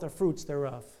forth the fruits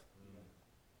thereof.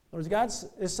 In other words, God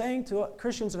is saying to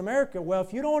Christians in America, well,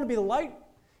 if you don't want to be the light,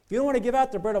 if you don't want to give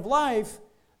out the bread of life,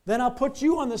 then I'll put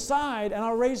you on the side and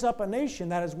I'll raise up a nation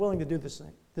that is willing to do the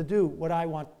same, to do what I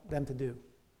want them to do.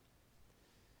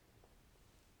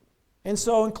 And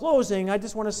so in closing, I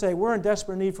just want to say we're in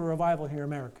desperate need for revival here in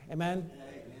America. Amen?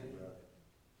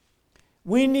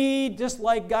 We need, just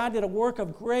like God did a work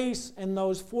of grace in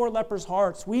those 4 lepers'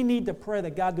 hearts, we need to pray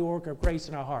that God do a work of grace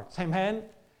in our hearts. Amen?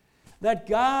 That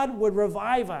God would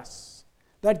revive us.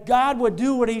 That God would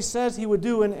do what He says He would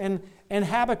do in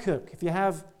Habakkuk. If you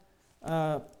have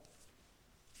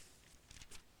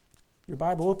your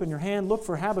Bible open in your hand, look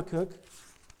for Habakkuk.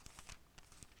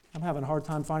 I'm having a hard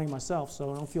time finding myself,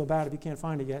 so don't feel bad if you can't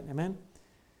find it yet. Amen?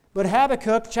 But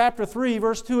Habakkuk chapter 3,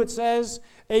 verse 2, it says,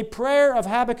 a prayer of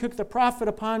Habakkuk the prophet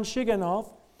upon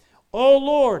Shigionoth. O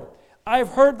Lord, I have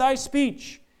heard thy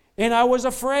speech, and I was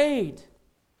afraid.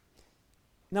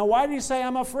 Now, why did he say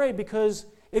I'm afraid? Because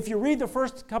if you read the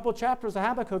first couple chapters of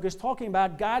Habakkuk, it's talking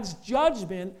about God's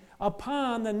judgment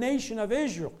upon the nation of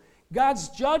Israel. God's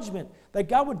judgment, that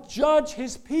God would judge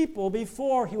His people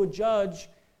before He would judge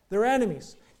their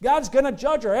enemies. God's going to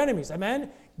judge our enemies, amen?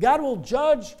 God will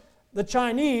judge the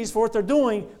Chinese for what they're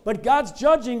doing, but God's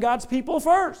judging God's people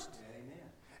first. Amen.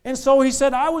 And so he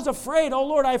said, I was afraid. Oh,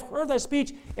 Lord, I've heard thy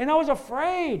speech, and I was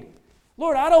afraid.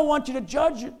 Lord, I don't want you to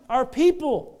judge our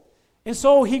people. And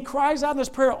so he cries out in this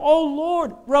prayer, oh,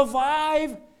 Lord,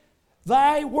 revive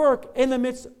thy work in the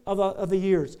midst of the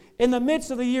years. In the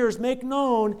midst of the years, make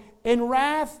known, in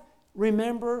wrath,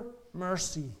 remember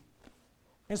mercy.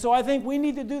 And so I think we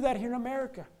need to do that here in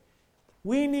America.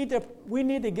 We need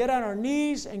to get on our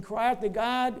knees and cry out to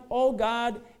God, oh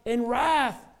God, in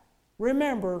wrath,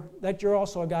 remember that you're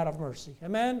also a God of mercy.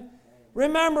 Amen?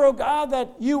 Remember, oh God,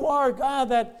 that you are a God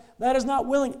that is not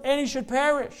willing any should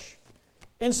perish.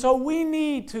 And so we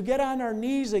need to get on our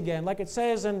knees again, like it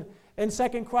says in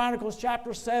 2 Chronicles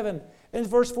chapter 7, in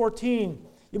verse 14.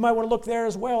 You might want to look there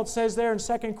as well. It says there in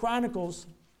 2 Chronicles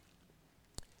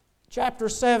chapter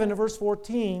 7, verse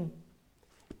 14,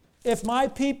 if my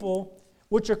people,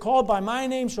 which are called by my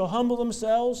name, shall humble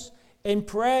themselves and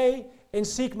pray and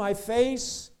seek my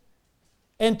face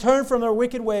and turn from their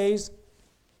wicked ways,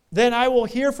 then I will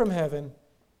hear from heaven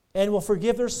and will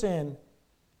forgive their sin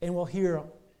and will heal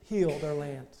their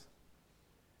land.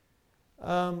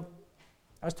 I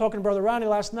was talking to Brother Ronnie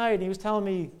last night, and he was telling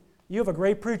me, you have a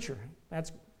great preacher.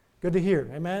 That's good to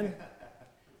hear. Amen?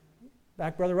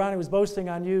 Back, Brother Ronnie was boasting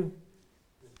on you.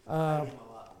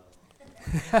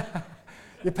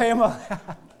 You pay him a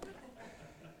lot.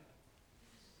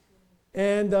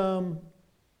 And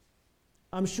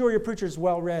I'm sure your preacher is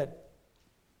well read.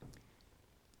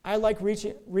 I like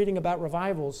reading about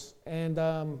revivals, and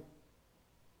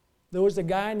there was a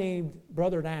guy named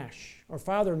Brother Nash, or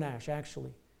Father Nash,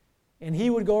 actually. And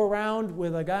he would go around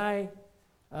with a guy,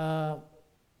 a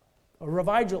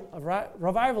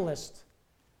revivalist,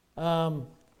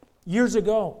 years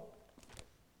ago.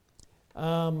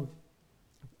 I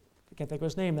can't think of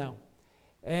his name now.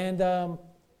 And I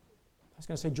was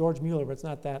going to say George Mueller, but it's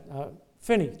not that.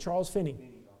 Finney, Charles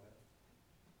Finney.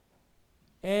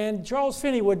 And Charles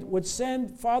Finney would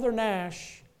send Father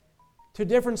Nash to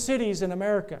different cities in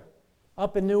America,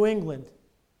 up in New England.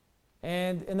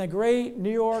 And in the great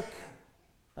New York,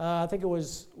 I think it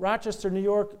was Rochester, New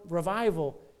York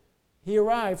revival, he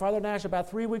arrived, Father Nash, about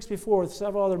 3 weeks before with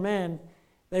several other men.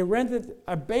 They rented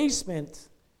a basement,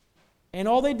 and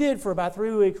all they did for about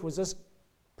 3 weeks was just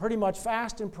pretty much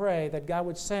fast and pray that God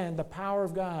would send the power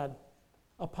of God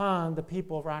upon the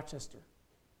people of Rochester.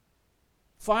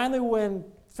 Finally, when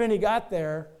Finney got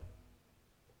there,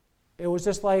 it was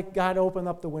just like God opened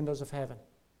up the windows of heaven.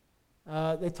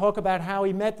 They talk about how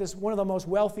he met one of the most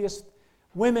wealthiest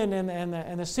women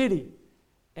in the city.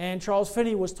 And Charles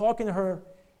Finney was talking to her,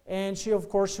 and she, of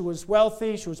course, she was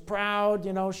wealthy, she was proud,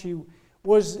 she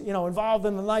was, involved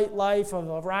in the nightlife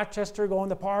of Rochester, going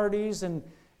to parties and,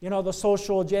 the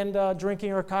social agenda,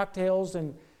 drinking her cocktails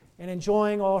and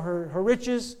enjoying all her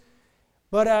riches.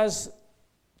 But as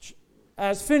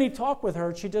Finney talked with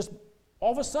her, she just,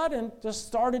 all of a sudden, just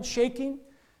started shaking,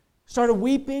 started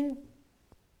weeping,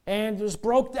 and just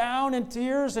broke down in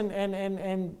tears,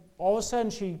 and all of a sudden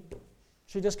she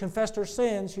just confessed her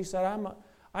sins. She said,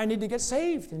 I need to get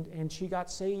saved, and she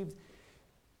got saved.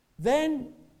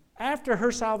 Then, after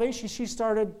her salvation, she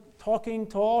started talking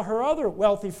to all her other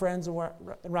wealthy friends in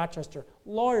Rochester,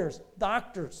 lawyers,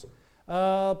 doctors,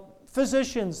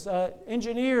 physicians,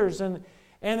 engineers, and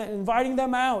inviting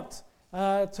them out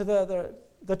to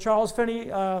the Charles Finney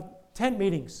tent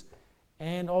meetings.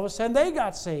 And all of a sudden they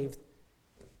got saved.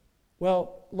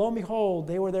 Well, lo and behold,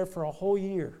 they were there for a whole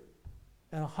year.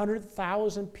 And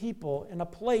 100,000 people in a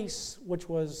place which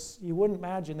was, you wouldn't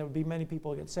imagine there would be many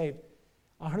people get saved.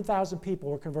 100,000 people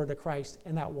were converted to Christ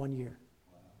in that 1 year.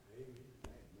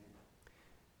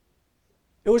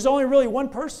 It was only really one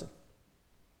person.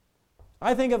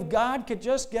 I think if God could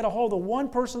just get a hold of one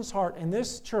person's heart in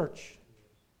this church,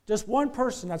 just one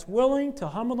person that's willing to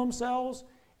humble themselves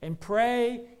and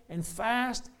pray and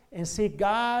fast and seek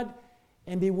God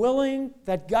and be willing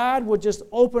that God would just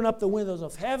open up the windows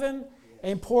of heaven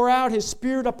and pour out His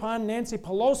Spirit upon Nancy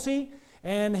Pelosi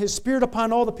and His Spirit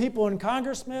upon all the people in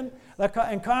Congress and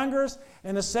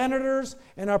the senators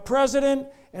and our president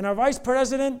and our vice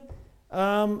president.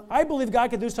 I believe God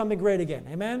could do something great again.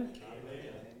 Amen? Amen.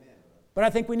 But I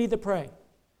think we need to pray.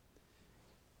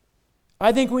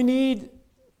 I think we need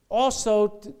also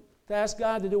to ask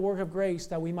God to do a work of grace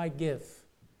that we might give.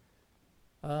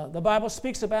 The Bible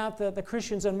speaks about the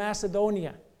Christians in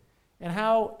Macedonia and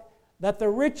how that the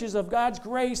riches of God's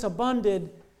grace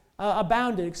abounded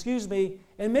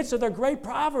in midst of their great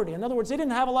poverty. In other words, they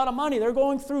didn't have a lot of money. They're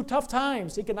going through tough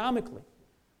times economically.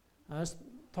 I was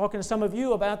talking to some of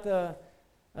you about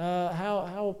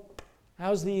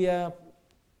how's the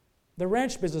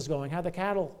ranch business going, how the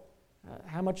cattle,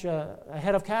 how much a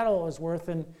head of cattle is worth,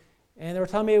 and they were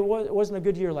telling me it wasn't a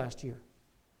good year last year.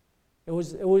 It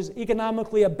was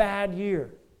economically a bad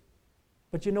year.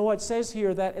 But you know what it says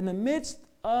here? That in the midst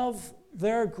of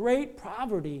their great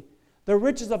poverty, the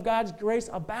riches of God's grace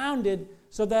abounded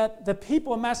so that the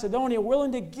people of Macedonia were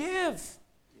willing to give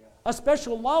a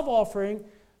special love offering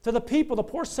to the people, the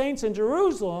poor saints in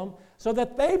Jerusalem, so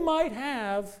that they might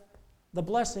have the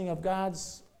blessing of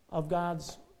God's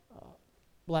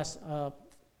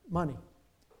money.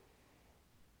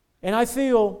 And I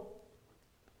feel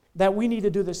that we need to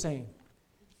do the same.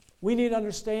 We need to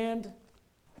understand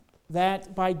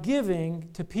that by giving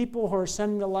to people who are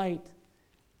sending the light,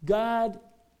 God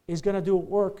is going to do a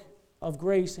work of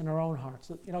grace in our own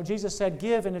hearts. You know, Jesus said,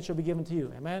 "Give and it shall be given to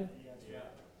you." Amen? Yeah.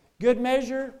 Good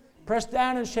measure, pressed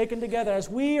down and shaken together. As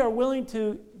we are willing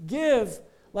to give,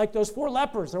 like those 4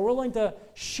 lepers, they're willing to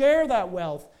share that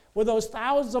wealth with those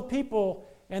thousands of people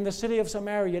in the city of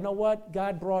Samaria. You know what?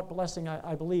 God brought blessing,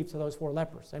 I believe, to those 4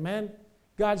 lepers. Amen?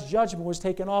 God's judgment was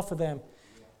taken off of them.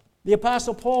 The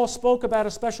Apostle Paul spoke about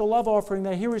a special love offering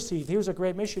that he received. He was a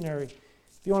great missionary.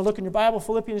 If you want to look in your Bible,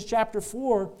 Philippians chapter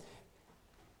 4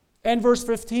 and verse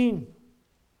 15.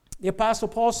 The Apostle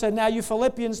Paul said, "Now you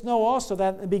Philippians know also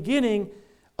that in the beginning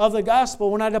of the gospel,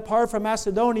 when I departed from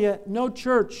Macedonia, no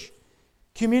church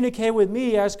communicated with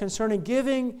me as concerning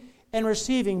giving and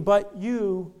receiving, but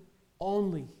you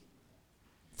only.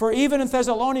 For even in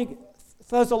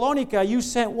Thessalonica you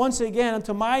sent once again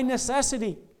unto my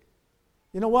necessity."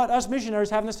 You know what? Us missionaries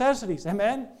have necessities.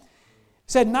 Amen? He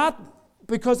said, "Not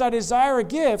because I desire a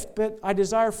gift, but I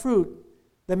desire fruit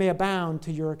that may abound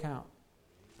to your account."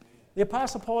 The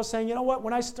Apostle Paul is saying, you know what?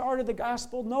 When I started the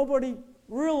gospel, nobody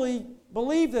really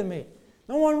believed in me.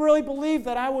 No one really believed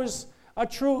that I was a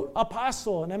true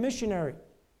apostle and a missionary.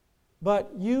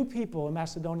 But you people in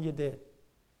Macedonia did.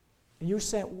 And you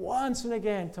sent once and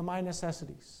again to my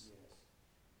necessities.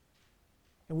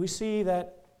 And we see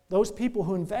that those people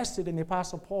who invested in the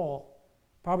Apostle Paul,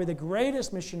 probably the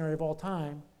greatest missionary of all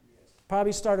time,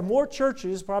 probably started more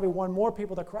churches, probably won more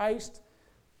people to Christ.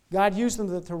 God used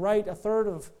them to write a third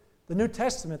of the New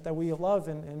Testament that we love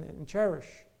and cherish.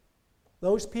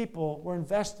 Those people were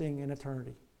investing in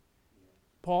eternity.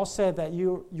 Paul said that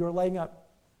you're laying up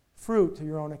fruit to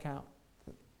your own account.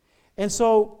 And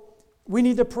so we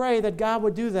need to pray that God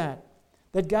would do that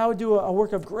God would do a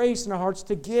work of grace in our hearts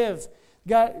to give,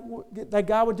 that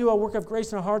God would do a work of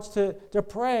grace in our hearts to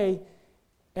pray,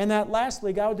 and that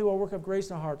lastly, God would do a work of grace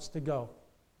in our hearts to go.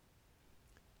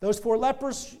 Those 4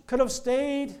 lepers could have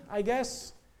stayed, I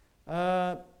guess,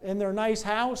 in their nice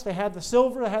house. They had the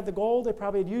silver, they had the gold, they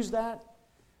probably had used that,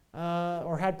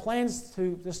 or had plans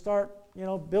to start,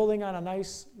 building on a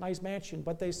nice mansion.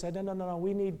 But they said, no,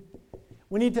 we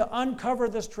need to uncover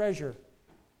this treasure.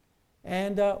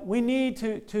 And we need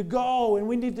to go and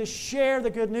we need to share the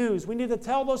good news. We need to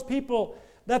tell those people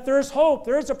that there is hope.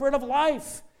 There is a bread of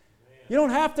life. You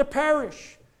don't have to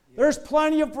perish. There's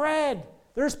plenty of bread.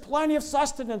 There's plenty of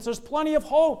sustenance. There's plenty of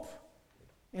hope.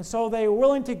 And so they were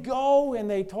willing to go, and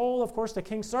they told, of course, the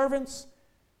king's servants.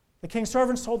 The king's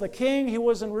servants told the king. He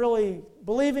wasn't really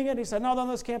believing it. He said, no,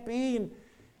 this can't be.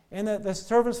 And the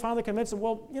servants finally convinced him,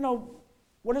 well,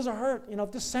 what does it hurt?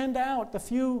 Just send out the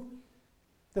few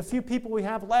the few people we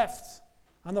have left,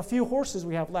 on the few horses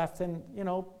we have left, and,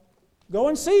 go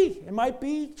and see. It might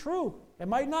be true. It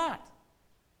might not.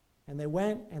 And they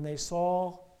went and they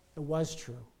saw it was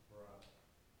true.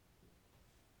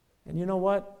 And you know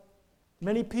what?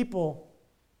 Many people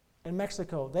in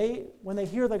Mexico, when they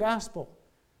hear the gospel,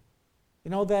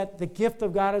 that the gift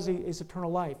of God is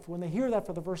eternal life. When they hear that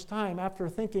for the first time, after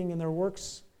thinking in their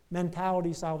works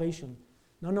mentality salvation,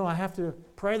 no, I have to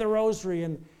pray the rosary,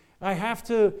 and I have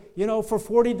to, for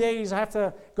 40 days, I have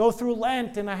to go through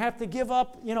Lent, and I have to give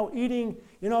up, eating,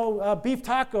 beef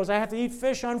tacos. I have to eat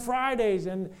fish on Fridays,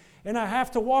 and I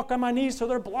have to walk on my knees till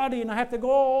they're bloody, and I have to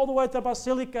go all the way to the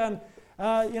Basilica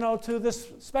and, to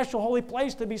this special holy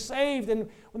place to be saved. And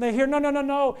when they hear,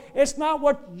 no, it's not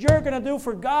what you're going to do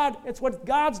for God. It's what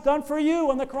God's done for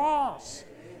you on the cross.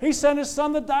 He sent His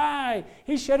Son to die.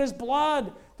 He shed His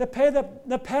blood to pay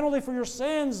the penalty for your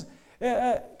sins.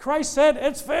 Christ said,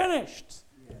 it's finished.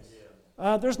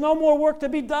 There's no more work to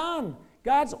be done.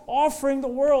 God's offering the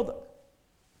world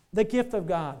the gift of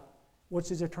God, which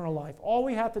is eternal life. All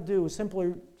we have to do is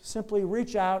simply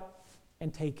reach out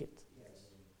and take it.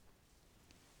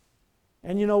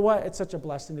 And you know what? It's such a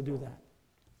blessing to do that.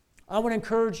 I would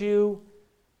encourage you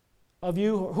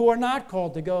who are not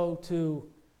called to go to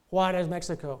Juarez,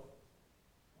 Mexico,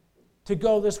 to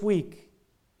go this week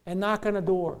and knock on a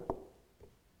door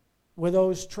with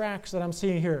those tracts that I'm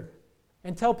seeing here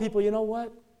and tell people, you know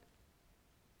what?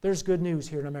 There's good news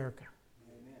here in America.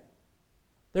 Amen.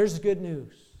 There's good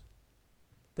news.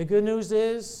 The good news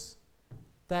is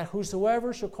that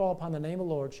whosoever shall call upon the name of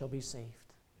the Lord shall be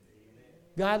saved. Amen.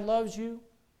 God loves you,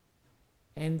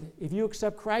 and if you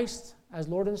accept Christ as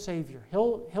Lord and Savior,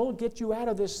 He'll get you out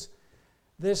of this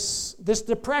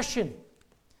depression.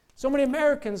 So many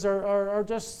Americans are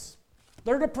just,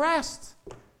 they're depressed.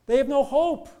 They have no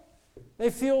hope. They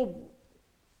feel,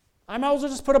 I might as well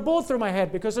just put a bullet through my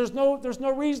head because there's no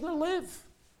reason to live.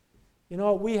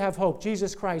 We have hope.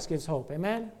 Jesus Christ gives hope.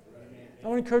 Amen? Amen. I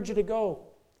want to encourage you to go.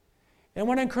 And I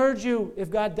want to encourage you, if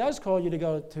God does call you to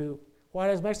go to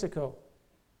Juarez, Mexico,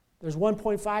 there's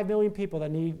 1.5 million people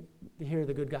that need to hear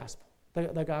the good gospel,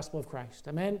 the gospel of Christ.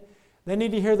 Amen? They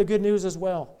need to hear the good news as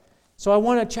well. So I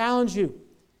want to challenge you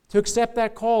to accept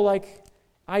that call like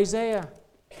Isaiah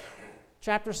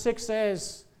chapter 6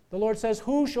 says. The Lord says,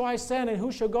 who shall I send and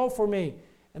who shall go for me?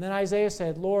 And then Isaiah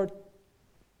said, Lord,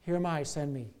 here am I,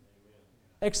 send me. Amen.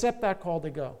 Accept that call to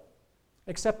go.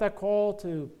 Accept that call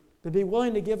to be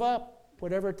willing to give up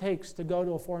whatever it takes to go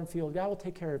to a foreign field. God will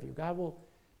take care of you. God will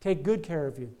take good care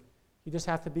of you. You just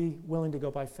have to be willing to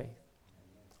go by faith.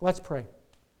 Let's pray.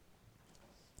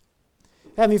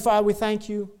 Heavenly Father, we thank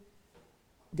you,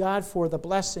 God, for the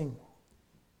blessing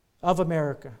of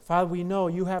America. Father, we know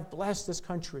you have blessed this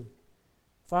country.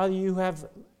 Father, you have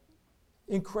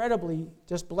incredibly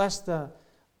just blessed the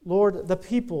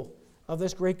people of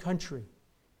this great country.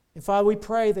 And Father, we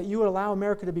pray that you would allow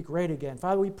America to be great again.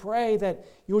 Father, we pray that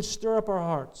you would stir up our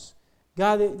hearts.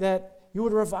 God, that you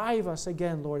would revive us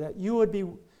again, Lord. That you would be,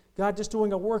 God, just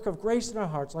doing a work of grace in our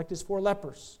hearts like these 4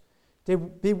 lepers. To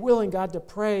be willing, God, to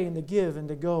pray and to give and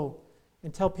to go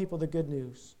and tell people the good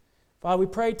news. Father, we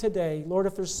pray today, Lord,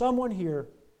 if there's someone here,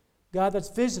 God,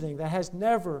 that's visiting, that has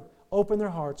never opened their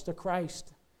hearts to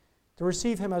Christ, to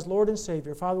receive Him as Lord and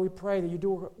Savior, Father, we pray that you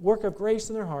do a work of grace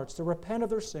in their hearts to repent of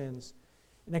their sins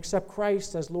and accept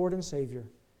Christ as Lord and Savior.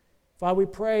 Father, we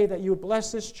pray that you would bless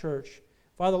this church.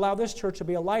 Father, allow this church to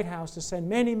be a lighthouse to send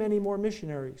many, many more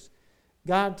missionaries,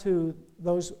 God, to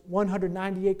those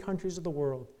 198 countries of the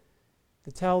world,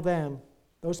 to tell them,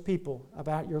 those people,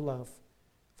 about your love.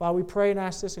 Father, we pray and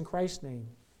ask this in Christ's name.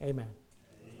 Amen.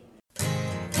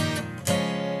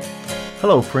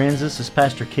 Hello friends, this is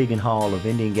Pastor Keegan Hall of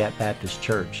Indian Gap Baptist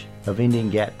Church of Indian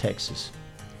Gap, Texas.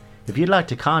 If you'd like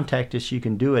to contact us, you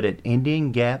can do it at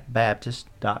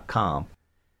IndianGapBaptist.com.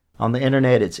 On the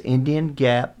internet, it's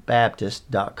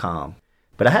IndianGapBaptist.com.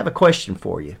 But I have a question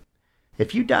for you.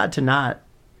 If you died tonight,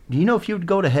 do you know if you would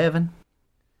go to heaven?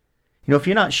 If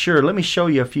you're not sure, let me show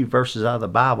you a few verses out of the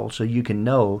Bible so you can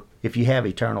know if you have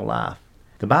eternal life.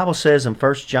 The Bible says in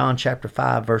 1 John chapter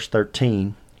 5, verse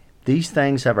 13, these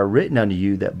things have I written unto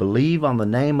you that believe on the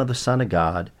name of the Son of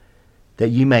God, that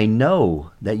you may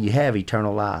know that you have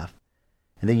eternal life,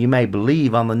 and that you may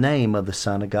believe on the name of the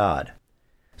Son of God.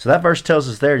 So that verse tells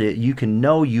us there that you can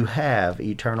know you have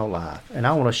eternal life. And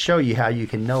I want to show you how you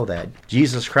can know that.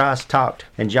 Jesus Christ talked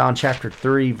in John chapter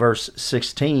 3, verse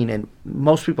 16, and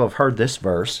most people have heard this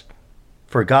verse.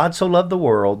 For God so loved the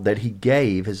world that He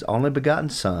gave His only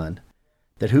begotten Son,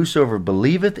 that whosoever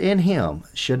believeth in Him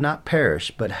should not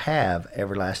perish, but have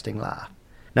everlasting life.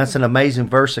 That's an amazing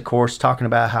verse, of course, talking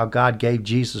about how God gave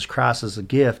Jesus Christ as a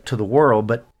gift to the world.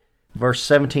 But verse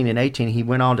 17 and 18, he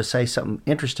went on to say something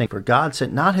interesting. For God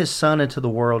sent not his Son into the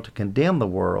world to condemn the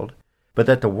world, but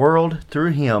that the world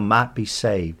through him might be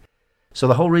saved. So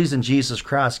the whole reason Jesus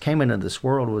Christ came into this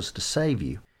world was to save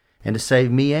you and to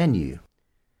save me and you.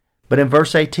 But in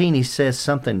verse 18, he says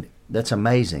something that's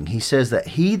amazing. He says that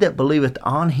he that believeth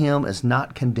on him is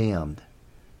not condemned.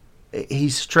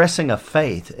 He's stressing a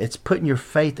faith. It's putting your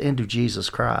faith into Jesus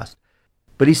Christ.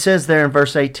 But he says there in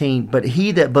verse 18, but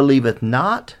he that believeth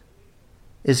not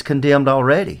is condemned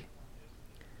already,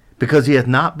 because he hath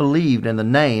not believed in the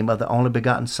name of the only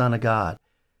begotten Son of God.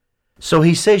 So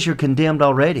he says you're condemned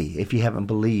already if you haven't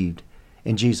believed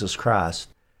in Jesus Christ.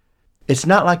 It's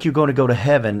not like you're going to go to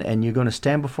heaven and you're going to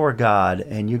stand before God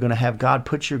and you're going to have God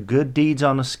put your good deeds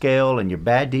on the scale and your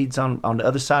bad deeds on the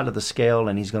other side of the scale,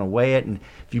 and he's going to weigh it, and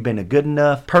if you've been a good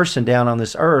enough person down on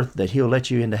this earth that he'll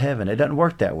let you into heaven. It doesn't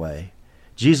work that way.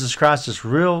 Jesus Christ is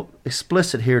real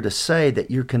explicit here to say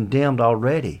that you're condemned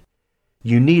already.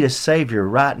 You need a Savior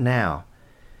right now.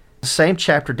 The same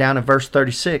chapter down in verse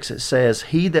 36, it says,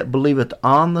 he that believeth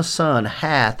on the Son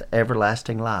hath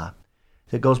everlasting life.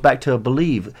 It goes back to a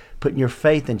believe, putting your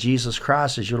faith in Jesus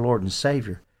Christ as your Lord and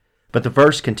Savior. But the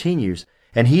verse continues,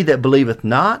 and he that believeth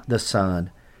not the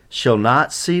Son shall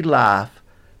not see life,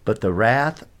 but the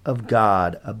wrath of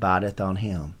God abideth on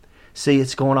him. See,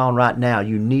 it's going on right now.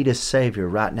 You need a Savior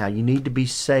right now. You need to be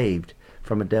saved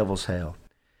from a devil's hell.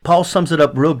 Paul sums it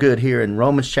up real good here in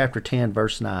Romans chapter 10,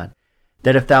 verse 9,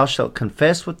 that if thou shalt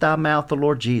confess with thy mouth the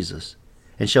Lord Jesus,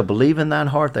 and shalt believe in thine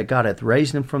heart that God hath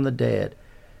raised him from the dead,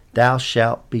 thou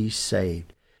shalt be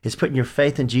saved. It's putting your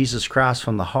faith in Jesus Christ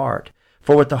from the heart.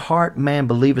 For with the heart man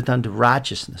believeth unto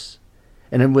righteousness,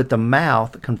 and then with the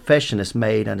mouth confession is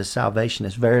made unto salvation.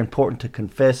 It's very important to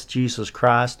confess Jesus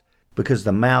Christ because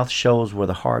the mouth shows where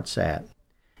the heart's at.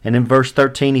 And in verse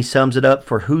 13 he sums it up,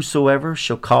 for whosoever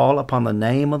shall call upon the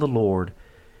name of the Lord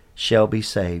shall be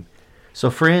saved. So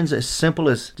friends, as simple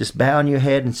as just bowing your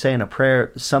head and saying a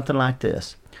prayer, something like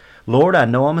this. Lord, I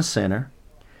know I'm a sinner.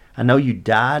 I know you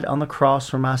died on the cross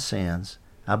for my sins.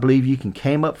 I believe you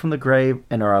came up from the grave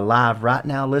and are alive right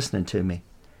now listening to me.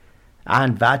 I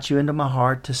invite you into my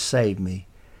heart to save me.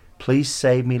 Please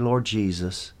save me, Lord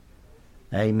Jesus.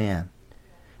 Amen.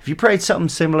 If you prayed something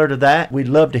similar to that, we'd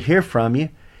love to hear from you.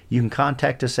 You can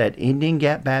contact us at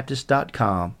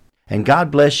IndianGapBaptist.com. And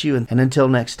God bless you, and until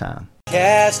next time.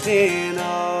 Casting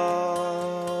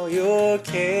all your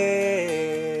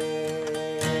care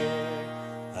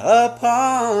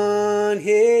upon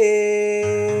him.